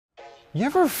You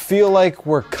ever feel like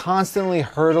we're constantly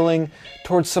hurtling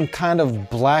towards some kind of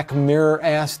Black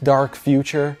Mirror-ass dark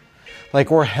future?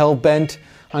 Like we're hell-bent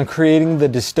on creating the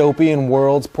dystopian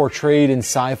worlds portrayed in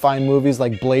sci-fi movies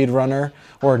like Blade Runner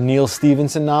or a Neil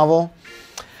Stephenson novel?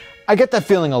 I get that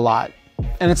feeling a lot.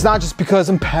 And it's not just because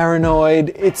I'm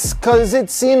paranoid, it's because it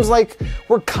seems like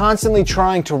we're constantly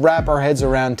trying to wrap our heads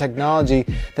around technology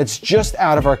that's just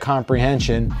out of our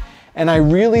comprehension. And I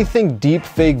really think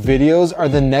deepfake videos are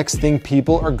the next thing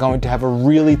people are going to have a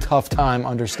really tough time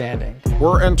understanding.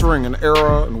 We're entering an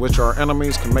era in which our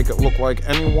enemies can make it look like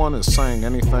anyone is saying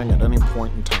anything at any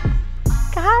point in time.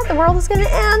 God, the world is going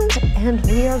to end, and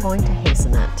we are going to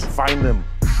hasten it. Find them.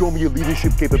 Show me your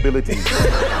leadership capabilities.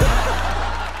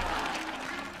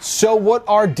 So what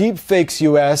are deepfakes,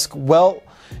 you ask? Well,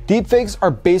 deepfakes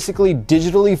are basically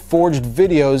digitally forged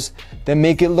videos that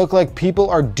make it look like people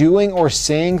are doing or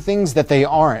saying things that they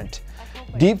aren't.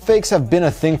 Deepfakes have been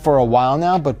a thing for a while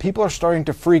now, but people are starting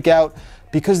to freak out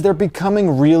because they're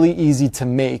becoming really easy to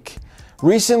make.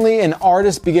 Recently, an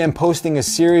artist began posting a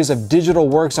series of digital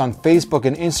works on Facebook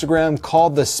and Instagram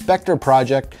called the Spectre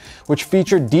Project, which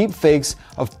featured deepfakes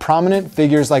of prominent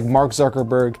figures like Mark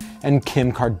Zuckerberg and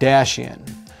Kim Kardashian.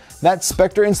 That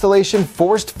Spectre installation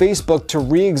forced Facebook to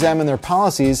re-examine their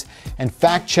policies and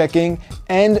fact-checking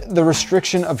and the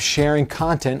restriction of sharing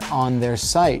content on their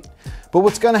site. But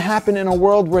what's going to happen in a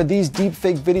world where these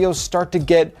deepfake videos start to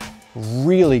get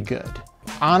really good?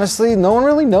 Honestly, no one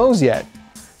really knows yet.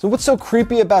 So what's so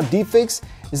creepy about deepfakes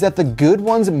is that the good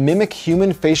ones mimic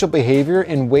human facial behavior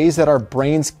in ways that our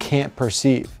brains can't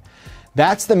perceive.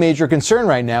 That's the major concern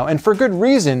right now, and for good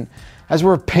reason. As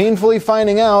we're painfully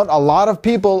finding out, a lot of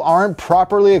people aren't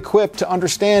properly equipped to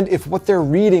understand if what they're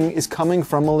reading is coming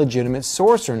from a legitimate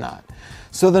source or not.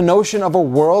 So the notion of a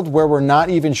world where we're not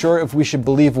even sure if we should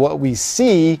believe what we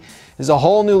see is a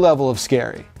whole new level of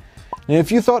scary. And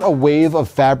if you thought a wave of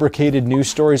fabricated news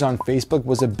stories on Facebook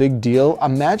was a big deal,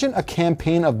 imagine a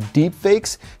campaign of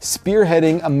deepfakes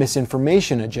spearheading a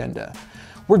misinformation agenda.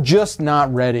 We're just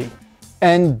not ready.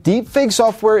 And deepfake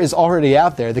software is already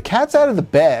out there. The cat's out of the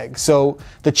bag, so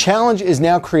the challenge is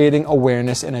now creating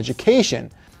awareness and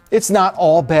education. It's not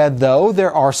all bad though.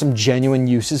 There are some genuine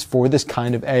uses for this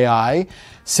kind of AI.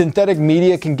 Synthetic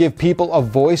media can give people a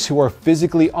voice who are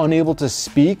physically unable to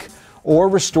speak or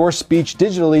restore speech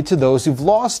digitally to those who've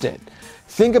lost it.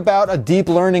 Think about a deep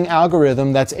learning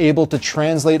algorithm that's able to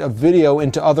translate a video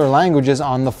into other languages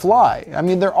on the fly. I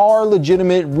mean, there are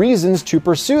legitimate reasons to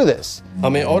pursue this.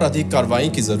 हमें और अधिक कार्रवाई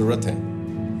की जरूरत है.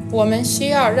 我们需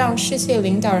要让世界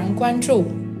领导人关注。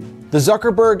 The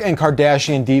Zuckerberg and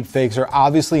Kardashian deepfakes are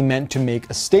obviously meant to make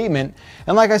a statement,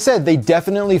 and like I said, they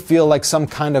definitely feel like some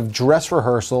kind of dress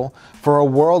rehearsal for a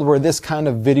world where this kind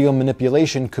of video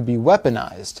manipulation could be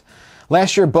weaponized.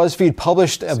 Last year, BuzzFeed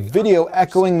published a video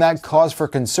echoing that cause for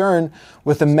concern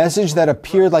with a message that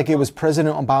appeared like it was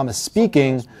President Obama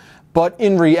speaking, but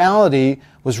in reality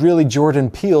was really Jordan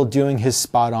Peele doing his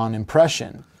spot-on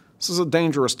impression. This is a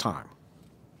dangerous time.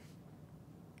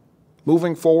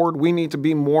 Moving forward, we need to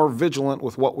be more vigilant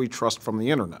with what we trust from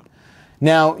the internet.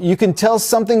 Now, you can tell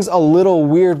something's a little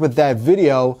weird with that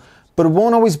video, but it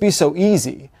won't always be so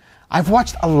easy. I've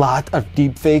watched a lot of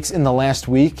deepfakes in the last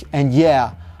week, and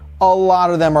yeah, a lot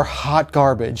of them are hot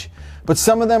garbage, but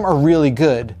some of them are really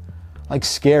good, like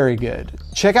scary good.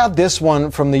 Check out this one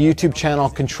from the YouTube channel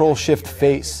Control Shift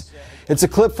Face. It's a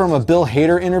clip from a Bill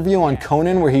Hader interview on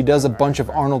Conan where he does a bunch of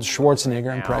Arnold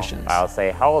Schwarzenegger impressions. I'll say,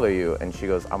 how old are you? And she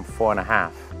goes, I'm 4.5,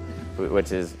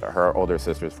 which is her older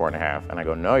sister's 4.5. And I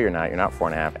go, no, you're not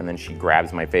 4.5. And then she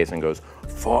grabs my face and goes,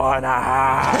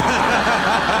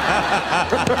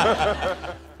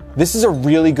 4.5. This is a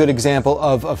really good example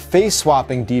of a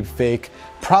face-swapping deepfake,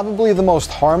 probably the most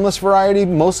harmless variety,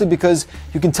 mostly because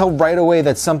you can tell right away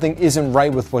that something isn't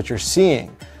right with what you're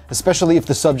seeing, especially if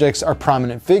the subjects are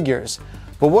prominent figures.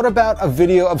 But what about a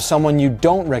video of someone you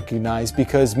don't recognize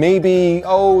because maybe,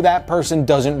 oh, that person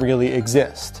doesn't really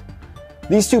exist?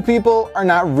 These two people are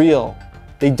not real.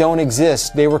 They don't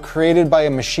exist. They were created by a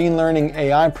machine learning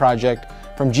AI project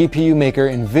from GPU maker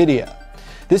NVIDIA.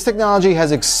 This technology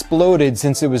has exploded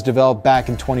since it was developed back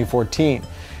in 2014.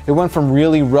 It went from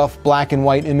really rough black and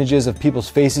white images of people's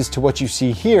faces to what you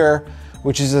see here,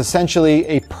 which is essentially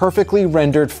a perfectly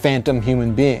rendered phantom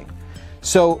human being.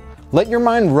 So let your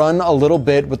mind run a little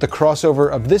bit with the crossover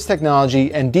of this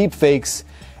technology and deepfakes,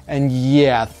 and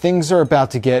yeah, things are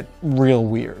about to get real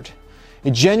weird.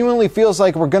 It genuinely feels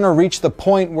like we're going to reach the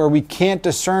point where we can't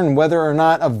discern whether or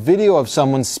not a video of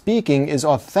someone speaking is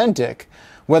authentic,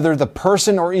 whether the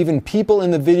person or even people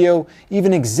in the video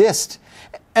even exist.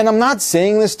 And I'm not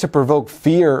saying this to provoke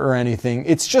fear or anything.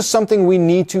 It's just something we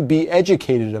need to be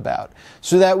educated about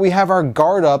so that we have our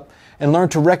guard up and learn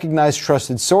to recognize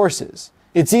trusted sources.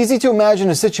 It's easy to imagine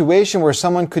a situation where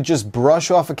someone could just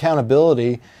brush off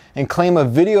accountability and claim a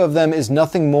video of them is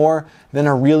nothing more than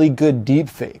a really good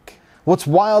deepfake. What's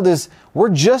wild is we're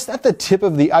just at the tip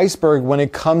of the iceberg when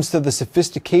it comes to the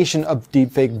sophistication of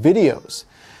deepfake videos.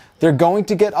 They're going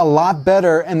to get a lot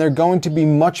better and they're going to be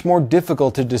much more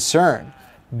difficult to discern.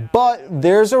 But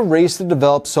there's a race to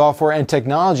develop software and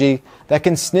technology that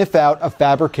can sniff out a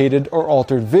fabricated or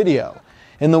altered video.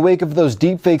 In the wake of those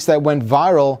deepfakes that went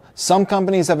viral, some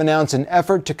companies have announced an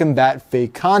effort to combat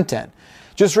fake content.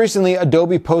 Just recently,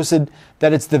 Adobe posted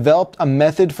that it's developed a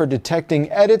method for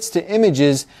detecting edits to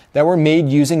images that were made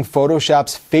using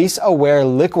Photoshop's face-aware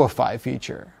liquify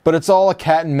feature. But it's all a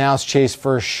cat and mouse chase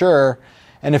for sure,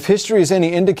 and if history is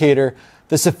any indicator,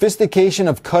 the sophistication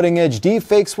of cutting-edge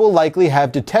deepfakes will likely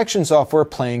have detection software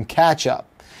playing catch-up.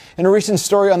 In a recent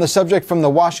story on the subject from the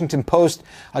Washington Post,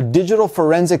 a digital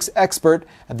forensics expert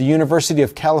at the University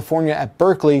of California at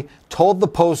Berkeley told the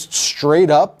Post straight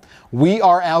up, "We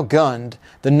are outgunned.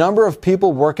 The number of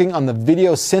people working on the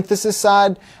video synthesis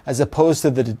side as opposed to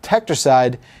the detector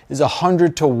side is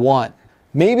 100 to 1.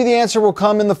 Maybe the answer will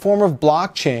come in the form of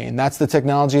blockchain. That's the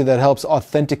technology that helps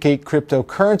authenticate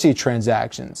cryptocurrency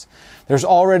transactions. There's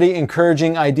already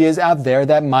encouraging ideas out there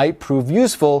that might prove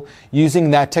useful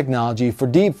using that technology for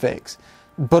deepfakes.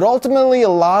 But ultimately, a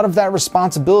lot of that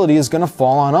responsibility is going to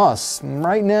fall on us.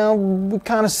 Right now, we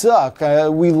kind of suck.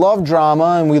 We love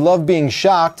drama and we love being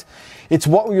shocked. It's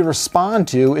what we respond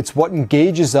to, it's what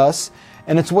engages us,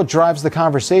 and it's what drives the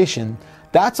conversation.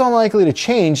 That's unlikely to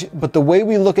change, but the way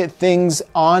we look at things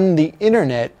on the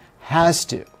internet has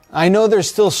to. I know there's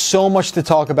still so much to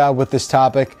talk about with this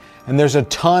topic, and there's a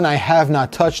ton I have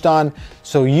not touched on,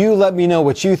 so you let me know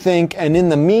what you think, and in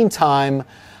the meantime,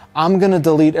 I'm gonna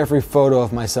delete every photo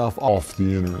of myself off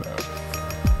the internet.